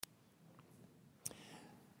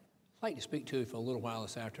I'd like to speak to you for a little while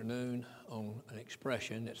this afternoon on an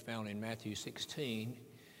expression that's found in Matthew 16,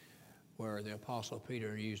 where the Apostle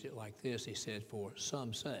Peter used it like this. He said, "For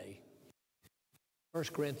some say." 1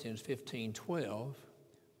 Corinthians 15:12,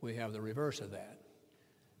 we have the reverse of that.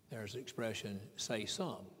 There's the expression, "say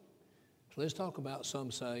some." So let's talk about some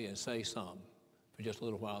say and say some for just a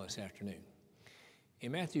little while this afternoon.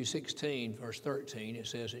 In Matthew 16, verse 13, it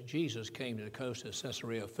says that Jesus came to the coast of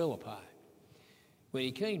Caesarea Philippi. When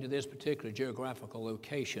he came to this particular geographical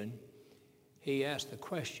location, he asked the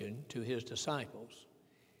question to his disciples.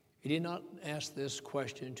 He did not ask this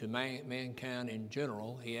question to mankind in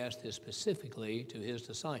general. He asked this specifically to his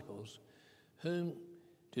disciples. "Whom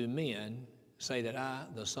do men say that I,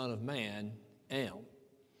 the Son of Man, am?"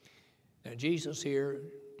 Now, Jesus here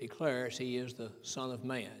declares he is the Son of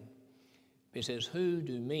Man. He says, "Who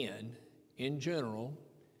do men in general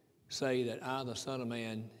say that I, the Son of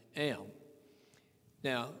Man, am?"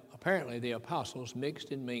 Now, apparently the apostles mixed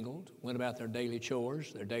and mingled, went about their daily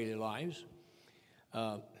chores, their daily lives.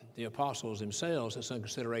 The apostles themselves, as some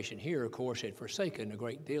consideration here, of course, had forsaken a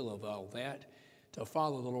great deal of all that to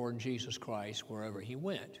follow the Lord Jesus Christ wherever he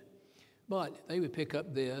went. But they would pick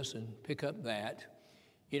up this and pick up that.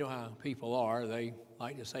 You know how people are. They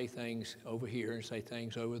like to say things over here and say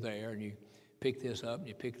things over there, and you pick this up and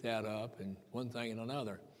you pick that up, and one thing and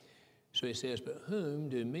another. So he says, "But whom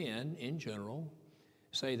do men in general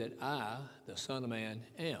say that I, the Son of Man,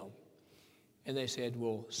 am?" And they said,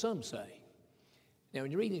 "Well, some say." Now,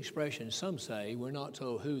 when you read the expression "some say," we're not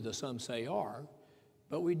told who the some say are,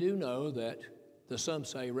 but we do know that the some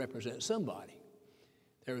say represents somebody.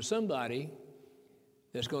 There is somebody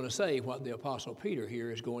that's going to say what the Apostle Peter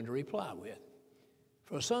here is going to reply with.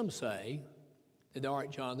 For some say that thou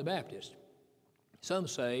art John the Baptist. Some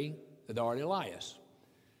say that thou art Elias.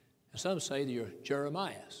 And some say that you're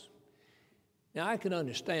Jeremiah. Now, I can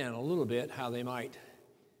understand a little bit how they might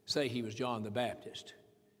say he was John the Baptist.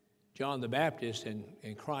 John the Baptist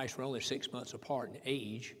and Christ were only 6 months apart in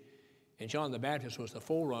age, and John the Baptist was the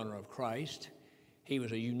forerunner of Christ. He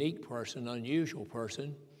was a unique person, unusual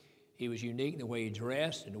person. He was unique in the way he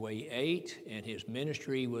dressed and the way he ate, and his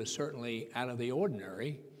ministry was certainly out of the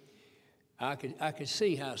ordinary. I could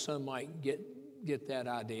see how some might get that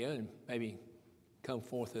idea and maybe come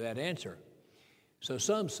forth with that answer. So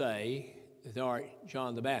some say that thou art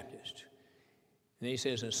John the Baptist. And he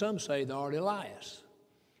says, and some say thou art Elias.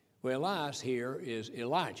 Well, Elias here is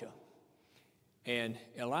Elijah. And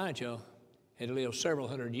Elijah had lived several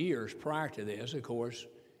hundred years prior to this, of course,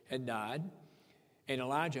 had died. And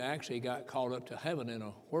Elijah actually got caught up to heaven in a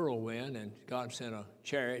whirlwind, and God sent a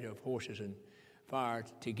chariot of horses and fire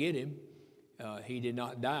to get him. He did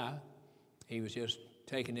not die. He was just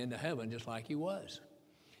taken into heaven just like he was.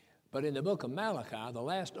 But in the book of Malachi, the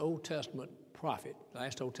last Old Testament prophet,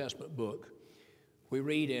 last Old Testament book, we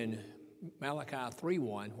read in Malachi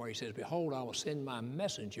 3:1 where he says, "Behold, I will send my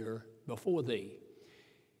messenger before thee."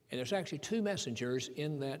 And there's actually two messengers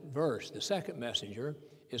in that verse. The second messenger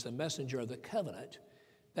is the messenger of the covenant.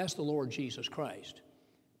 That's the Lord Jesus Christ.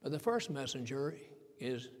 But the first messenger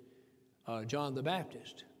is John the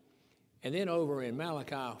Baptist. And then over in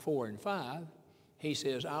Malachi 4 and 5, he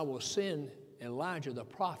says, "I will send Elijah the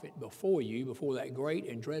prophet before you, before that great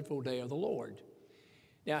and dreadful day of the Lord."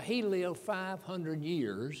 Now, he lived 500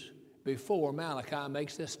 years before Malachi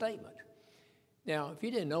makes this statement. Now, if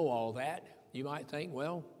you didn't know all that, you might think,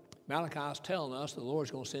 well, Malachi's telling us the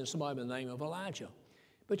Lord's going to send somebody by the name of Elijah.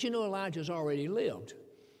 But you know Elijah's already lived.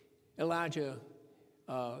 Elijah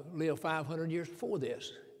lived 500 years before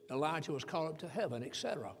this. Elijah was caught up to heaven,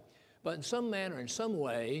 etc. But in some manner, in some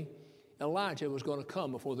way, Elijah was going to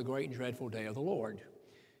come before the great and dreadful day of the Lord.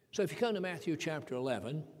 So if you come to Matthew chapter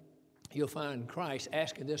 11, you'll find Christ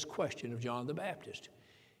asking this question of John the Baptist.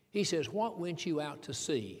 He says, "What went you out to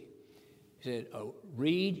see?" He said, "A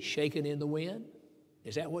reed shaken in the wind?"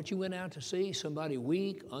 Is that what you went out to see? Somebody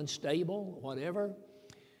weak, unstable, whatever?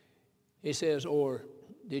 He says, or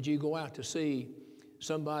did you go out to see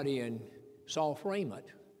somebody in soft raiment?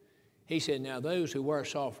 He said, now those who wear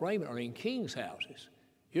soft raiment are in king's houses.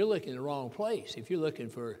 You're looking in the wrong place. If you're looking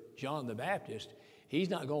for John the Baptist, he's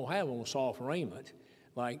not going to have on soft raiment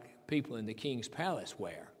like people in the king's palace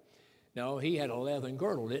wear. No, he had a leathern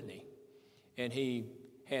girdle, didn't he? And he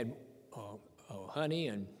had honey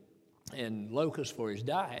and locusts for his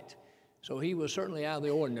diet. So he was certainly out of the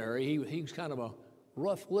ordinary. He was kind of a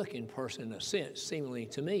rough-looking person in a sense, seemingly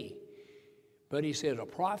to me. But he said, a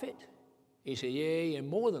prophet? He said, yea, and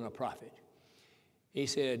more than a prophet. He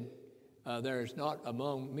said, there's not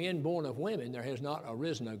among men born of women, there has not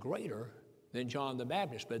arisen a greater than John the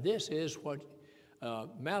Baptist. But this is what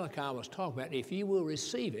Malachi was talking about. If you will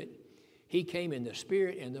receive it, He came in the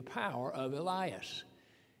spirit and the power of Elias.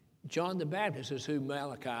 John the Baptist is who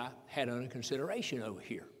Malachi had under consideration over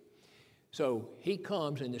here. So he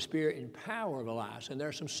comes in the spirit and power of Elias, and there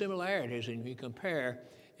are some similarities when you compare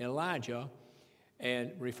Elijah,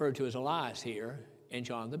 and referred to as Elias here, and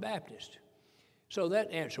John the Baptist. So that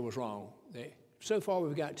answer was wrong. So far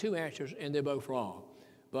we've got two answers, and they're both wrong.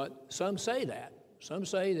 But some say that. Some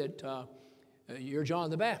say that you're John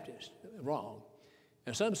the Baptist, wrong.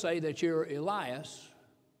 And some say that you're Elias,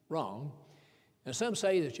 wrong. And some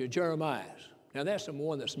say that you're Jeremiah. Now that's the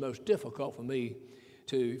one that's the most difficult for me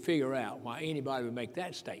to figure out why anybody would make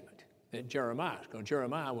that statement, that Jeremiah, because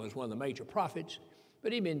Jeremiah was one of the major prophets,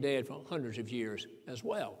 but he'd been dead for hundreds of years as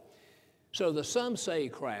well. So the some say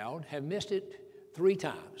crowd have missed it 3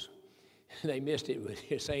 times. They missed it with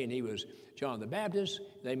saying he was John the Baptist.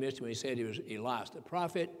 They missed it when he said he was Elias the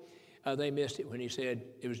prophet. They missed it when he said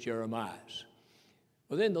it was Jeremiah.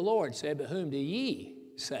 Well, then the Lord said, but whom do ye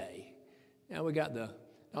say? Now we got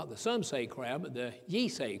not the some say crowd, but the ye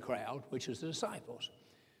say crowd, which is the disciples.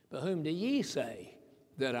 But whom do ye say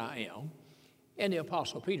that I am? And the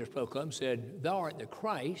Apostle Peter spoke up and said, thou art the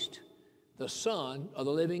Christ, the Son of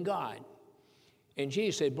the living God. And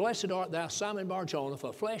Jesus said, blessed art thou, Simon Bar-Jonah,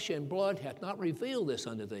 for flesh and blood hath not revealed this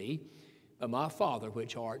unto thee, but my Father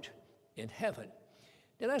which art in heaven.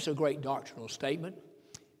 Now that's a great doctrinal statement.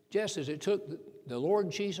 Just as it took the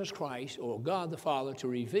Lord Jesus Christ, or God the Father, to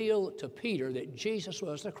reveal to Peter that Jesus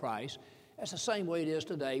was the Christ, that's the same way it is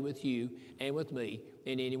today with you and with me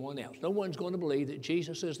and anyone else. No one's going to believe that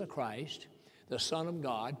Jesus is the Christ, the Son of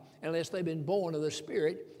God, unless they've been born of the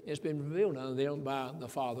Spirit. It's been revealed unto them by the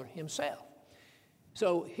Father himself.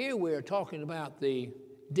 So here we're talking about the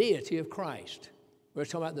deity of Christ. We're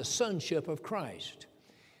talking about the sonship of Christ.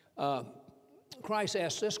 Christ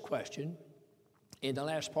asked this question in the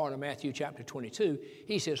last part of Matthew chapter 22.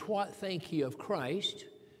 He says, what think ye of Christ?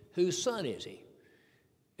 Whose son is he?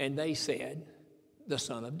 And they said, the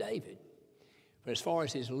son of David. For as far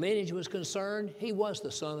as his lineage was concerned, he was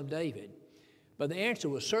the son of David. But the answer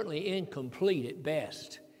was certainly incomplete at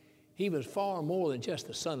best. He was far more than just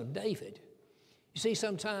the son of David. You see,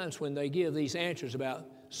 sometimes when they give these answers about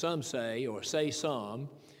some say, or say some,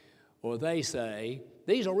 or they say,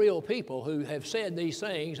 these are real people who have said these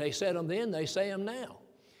things. They said them then, they say them now.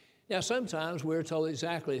 Now, sometimes we're told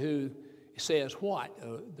exactly who says what.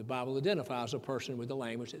 The Bible identifies a person with the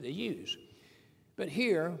language that they use. But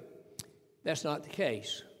here, that's not the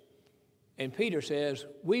case. And Peter says,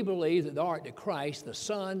 we believe that thou art the Christ, the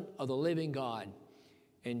Son of the living God.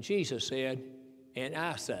 And Jesus said, and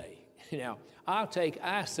I say. Now, I'll take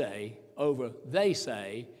I say over they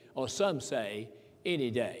say or some say any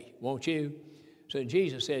day, won't you? So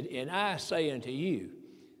Jesus said, and I say unto you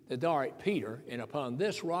that thou art Peter, and upon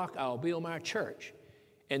this rock I'll build my church,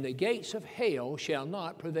 and the gates of hell shall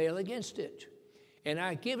not prevail against it. And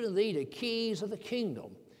I give unto thee the keys of the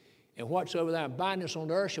kingdom. And whatsoever thou bindest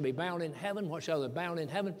on earth shall be bound in heaven. Whatsoever thou bound in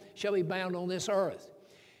heaven shall be bound on this earth.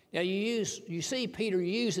 Now you see Peter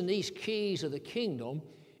using these keys of the kingdom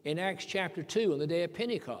in Acts chapter 2 on the day of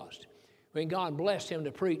Pentecost, when God blessed him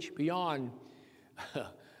to preach beyond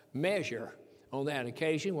measure on that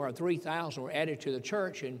occasion, where 3,000 were added to the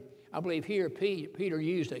church. And I believe here Peter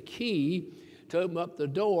used a key to open up the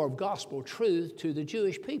door of gospel truth to the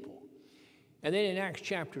Jewish people. And then in Acts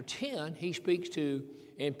chapter 10, he speaks to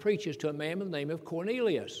and preaches to a man by the name of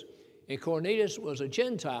Cornelius. And Cornelius was a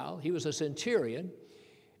Gentile. He was a centurion.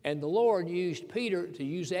 And the Lord used Peter to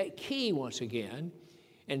use that key once again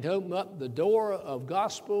and to open up the door of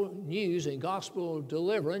gospel news and gospel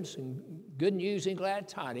deliverance and good news and glad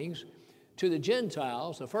tidings to the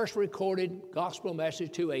Gentiles, the first recorded gospel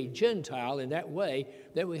message to a Gentile in that way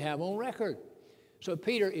that we have on record. So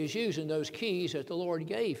Peter is using those keys that the Lord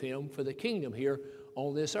gave him for the kingdom here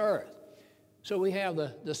on this earth. So we have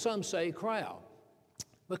the some say crowd.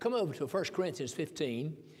 But come over to 1 Corinthians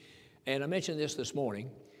 15, and I mentioned this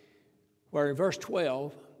morning, where in verse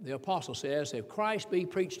 12, the apostle says, if Christ be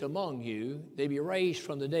preached among you, they be raised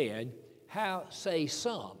from the dead, how say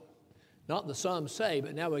some? Not the some say,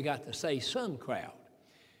 but now we got the say some crowd.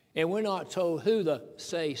 And we're not told who the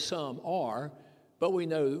say some are, but we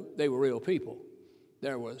know they were real people.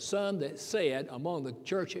 There were some that said among the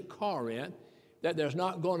church at Corinth that there's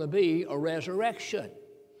not going to be a resurrection.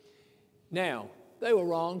 Now, they were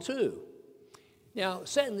wrong too. Now,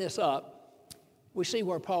 setting this up, we see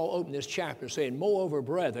where Paul opened this chapter saying, moreover,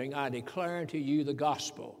 brethren, I declare unto you the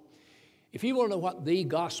gospel. If you want to know what the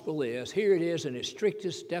gospel is, here it is in its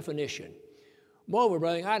strictest definition. Moreover,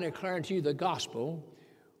 brethren, I declare unto you the gospel,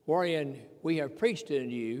 wherein we have preached unto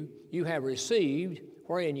you, you have received,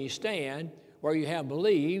 wherein you stand, where you have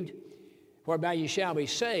believed, whereby you shall be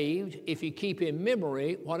saved if you keep in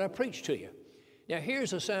memory what I preached to you. Now,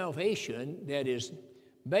 here's a salvation that is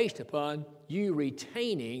based upon you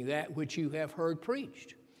retaining that which you have heard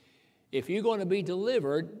preached. If you're going to be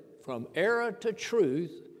delivered from error to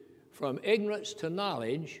truth, from ignorance to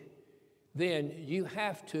knowledge, then you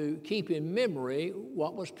have to keep in memory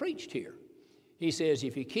what was preached here. He says,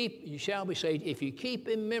 you shall be saved if you keep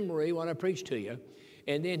in memory what I preached to you.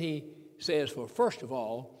 And then he says, for first of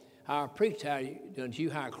all, how I preached unto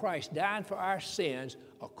you how Christ died for our sins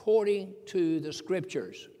according to the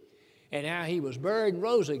Scriptures, and how he was buried and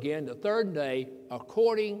rose again the third day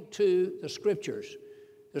according to the Scriptures.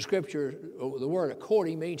 The Scripture, the word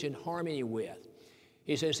according means in harmony with.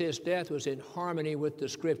 He says his death was in harmony with the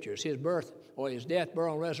Scriptures. His birth, or his death,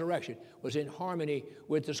 burial, and resurrection was in harmony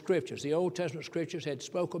with the Scriptures. The Old Testament Scriptures had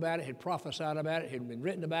spoke about it, had prophesied about it, had been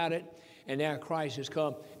written about it, and now Christ has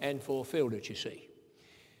come and fulfilled it, you see.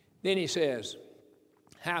 Then he says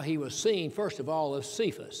how he was seen, first of all, of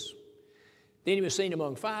Cephas. Then he was seen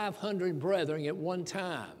among 500 brethren at one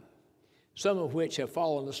time, some of which have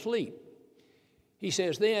fallen asleep. He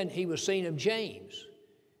says then he was seen of James.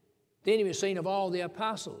 Then he was seen of all the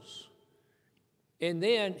apostles. And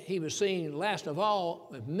then he was seen, last of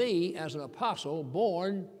all, of me as an apostle,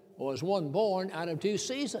 born, or as one born out of due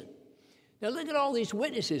season. Now look at all these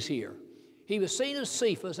witnesses here. He was seen of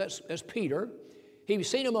Cephas, that's Peter. He was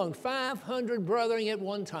seen among 500 brethren at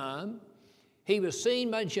one time. He was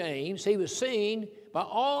seen by James. He was seen by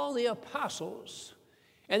all the apostles.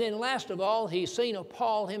 And then last of all, he's seen of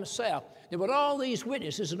Paul himself. And with all these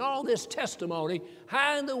witnesses and all this testimony,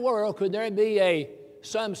 how in the world could there be a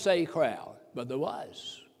some say crowd? But there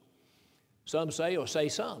was. Some say, or say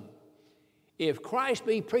some. If Christ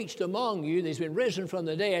be preached among you that he's been risen from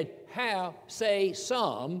the dead, how say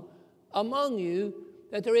some among you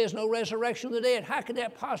that there is no resurrection of the dead? How could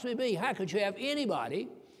that possibly be? How could you have anybody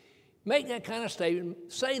make that kind of statement,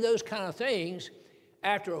 say those kind of things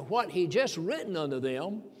after what he just written unto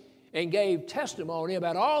them and gave testimony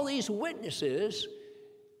about all these witnesses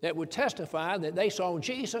that would testify that they saw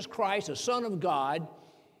Jesus Christ, the Son of God,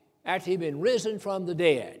 after he'd been risen from the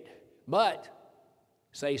dead? But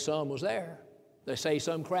say some was there. They say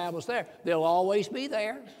some crowd was there. They'll always be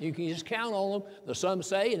there. You can just count on them. The some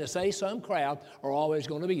say and the say some crowd are always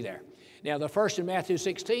going to be there. Now, the first in Matthew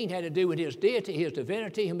 16 had to do with his deity, his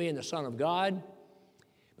divinity, him being the Son of God.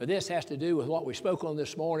 But this has to do with what we spoke on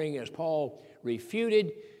this morning as Paul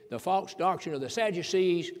refuted the false doctrine of the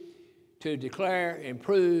Sadducees to declare and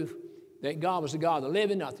prove that God was the God of the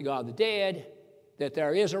living, not the God of the dead, that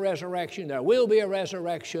there is a resurrection, there will be a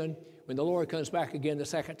resurrection when the Lord comes back again the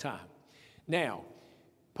second time. Now,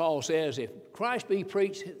 Paul says, if Christ be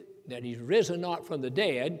preached that he's risen not from the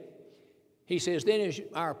dead, he says, then is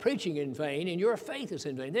our preaching in vain and your faith is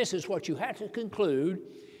in vain. This is what you have to conclude.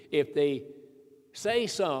 If the say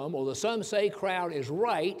some, or the some say crowd is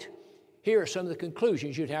right, here are some of the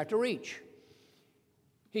conclusions you'd have to reach.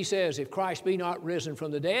 He says, if Christ be not risen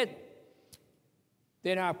from the dead,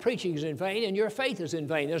 then our preaching is in vain and your faith is in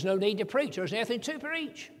vain. There's no need to preach. There's nothing to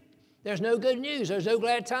preach. There's no good news. There's no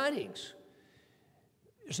glad tidings.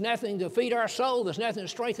 There's nothing to feed our soul. There's nothing to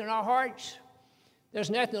strengthen our hearts. There's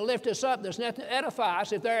nothing to lift us up. There's nothing to edify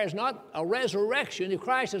us. If there is not a resurrection, if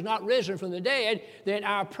Christ is not risen from the dead, then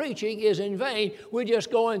our preaching is in vain. We're just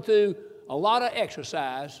going through a lot of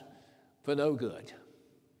exercise for no good.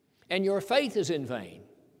 And your faith is in vain.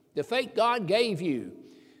 The faith God gave you,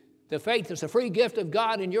 the faith that's a free gift of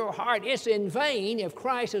God in your heart, it's in vain if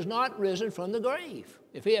Christ has not risen from the grave,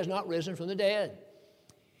 if he has not risen from the dead.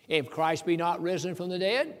 If Christ be not risen from the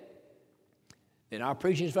dead, then our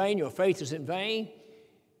preaching is vain, your faith is in vain.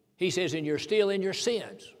 He says, and you're still in your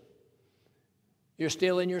sins. You're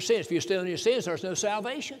still in your sins. If you're still in your sins, there's no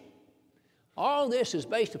salvation. All this is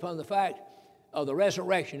based upon the fact of the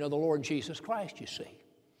resurrection of the Lord Jesus Christ, you see.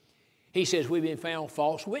 He says, we've been found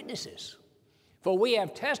false witnesses. For we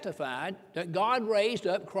have testified that God raised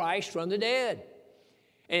up Christ from the dead.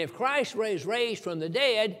 And if Christ is raised from the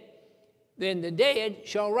dead, then the dead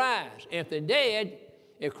shall rise.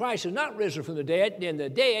 If Christ is not risen from the dead, then the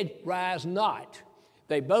dead rise not.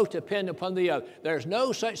 They both depend upon the other. There's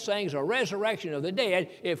no such thing as a resurrection of the dead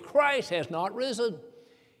if Christ has not risen.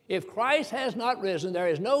 If Christ has not risen, there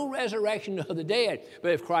is no resurrection of the dead.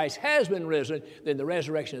 But if Christ has been risen, then the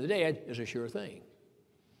resurrection of the dead is a sure thing.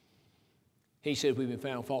 He says we've been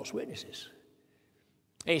found false witnesses.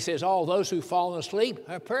 And he says all those who've fallen asleep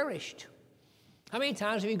have perished. How many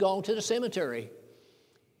times have you gone to the cemetery?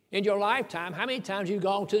 In your lifetime, how many times have you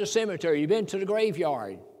gone to the cemetery? You've been to the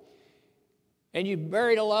graveyard. and you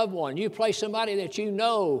buried a loved one. You place somebody that you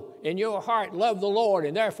know in your heart loved the Lord,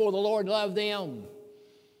 and therefore the Lord loved them.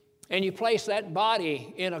 And you place that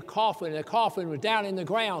body in a coffin, and the coffin was down in the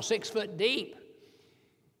ground 6 foot deep.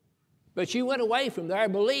 But you went away from there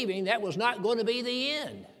believing that was not going to be the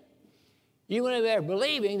end. You went there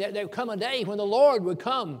believing that there would come a day when the Lord would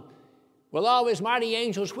come with all his mighty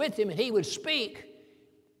angels with him, and he would speak,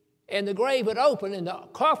 and the grave would open, and the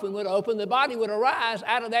coffin would open, the body would arise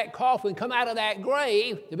out of that coffin, come out of that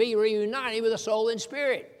grave to be reunited with the soul and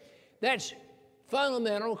spirit. That's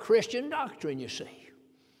fundamental Christian doctrine, you see.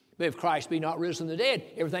 But if Christ be not risen from the dead,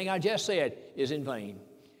 everything I just said is in vain.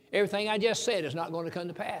 Everything I just said is not going to come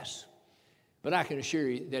to pass. But I can assure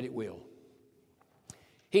you that it will.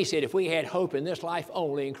 He said, if we had hope in this life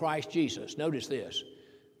only in Christ Jesus, notice this,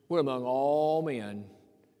 we're among all men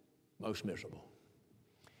most miserable.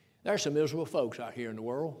 There's some miserable folks out here in the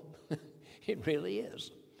world. It really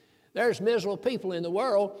is. There's miserable people in the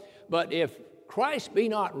world, but if Christ be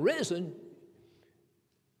not risen,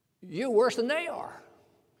 you're worse than they are.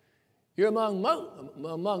 You're among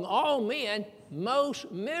all men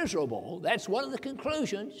most miserable. That's one of the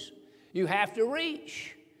conclusions you have to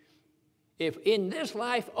reach. If in this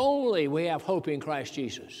life only we have hope in Christ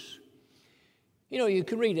Jesus. You know, you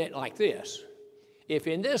could read it like this. If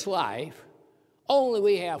in this life only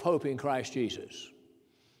we have hope in Christ Jesus.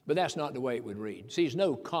 But that's not the way it would read. See, there's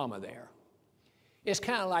no comma there. It's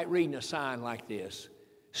kind of like reading a sign like this.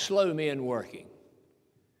 Slow men working.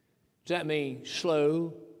 Does that mean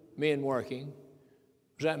slow men working?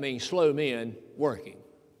 Does that mean slow men working?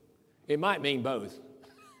 It might mean both.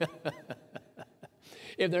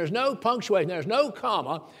 If there's no punctuation, there's no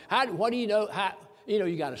comma, what do you know?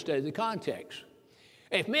 You got to study the context.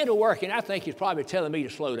 If men are working, I think he's probably telling me to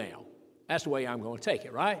slow down. That's the way I'm going to take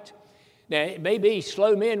it, right? Now, it may be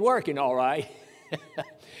slow men working, all right.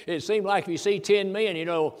 It seems like if you see 10 men,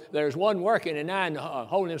 there's one working and 9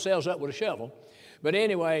 holding themselves up with a shovel. But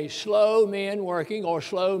anyway, slow men working or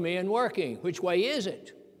slow men working. Which way is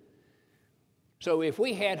it? So if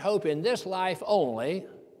we had hope in this life only,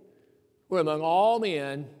 we're among all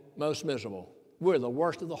men most miserable. We're the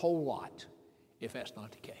worst of the whole lot, if that's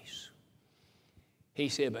not the case. He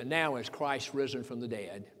said, but now is Christ risen from the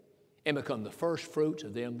dead and become the first fruits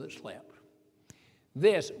of them that slept.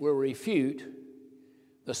 This will refute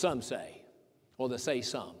the some say, or the say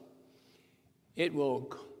some. It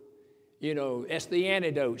will, it's the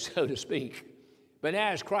antidote, so to speak. But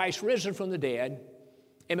now is Christ risen from the dead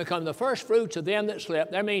and become the first fruits of them that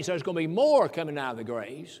slept. That means there's going to be more coming out of the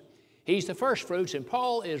graves. He's the first fruits, and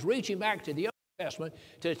Paul is reaching back to the Old Testament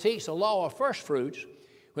to teach the law of first fruits.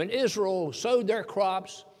 When Israel sowed their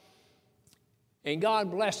crops, and God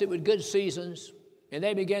blessed it with good seasons, and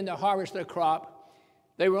they began to harvest their crop,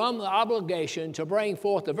 they were under the obligation to bring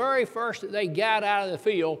forth the very first that they got out of the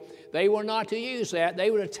field. They were not to use that. They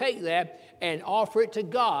were to take that and offer it to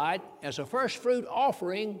God as a first fruit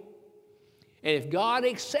offering. And if God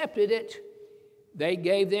accepted it, they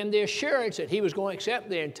gave them the assurance that he was going to accept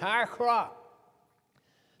the entire crop.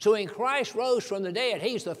 So when Christ rose from the dead,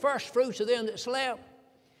 he's the first fruits of them that slept.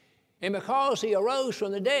 And because he arose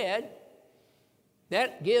from the dead,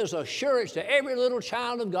 that gives assurance to every little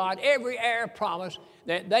child of God, every heir promise,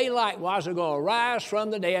 that they likewise are going to rise from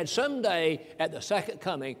the dead someday at the second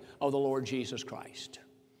coming of the Lord Jesus Christ.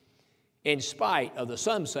 In spite of the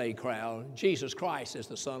some say crowd, Jesus Christ is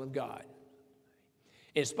the Son of God.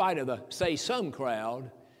 In spite of the say some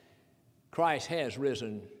crowd, Christ has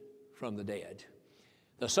risen from the dead.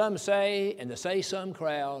 The some say and the say some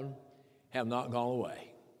crowd have not gone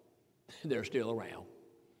away. They're still around.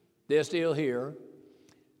 They're still here.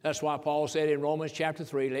 That's why Paul said in Romans chapter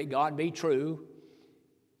 3, let God be true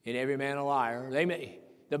and every man a liar.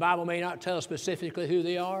 The Bible may not tell us specifically who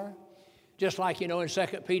they are. Just like, in 2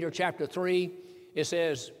 Peter chapter 3, it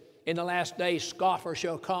says, in the last days scoffers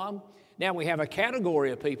shall come. Now we have a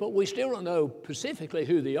category of people. We still don't know specifically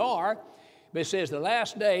who they are, but it says the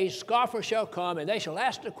last days scoffers shall come, and they shall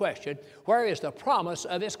ask the question, where is the promise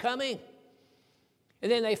of his coming?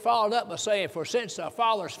 And then they followed up by saying, for since our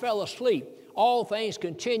fathers fell asleep, all things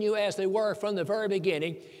continue as they were from the very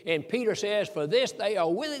beginning. And Peter says, for this they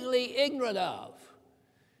are willingly ignorant of.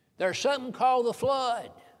 There's something called the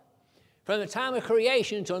flood. From the time of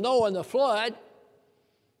creation till Noah and the flood,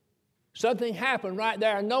 something happened right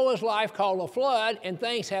there in Noah's life called a flood, and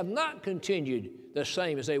things have not continued the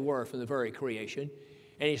same as they were from the very creation.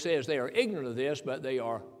 And he says they are ignorant of this, but they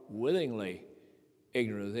are willingly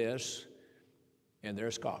ignorant of this, and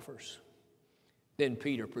they're scoffers. Then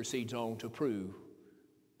Peter proceeds on to prove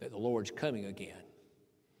that the Lord's coming again.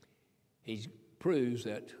 He proves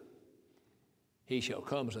that he shall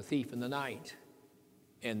come as a thief in the night.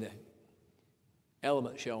 and the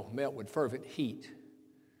element shall melt with fervent heat.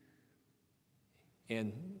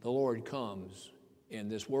 And the Lord comes, and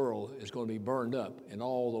this world is going to be burned up, and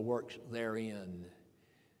all the works therein.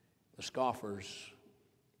 The scoffers,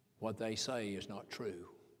 what they say is not true.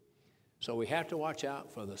 So we have to watch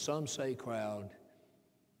out for the some say crowd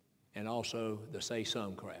and also the say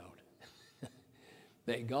some crowd.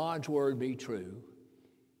 That God's word be true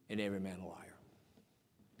and every man a liar.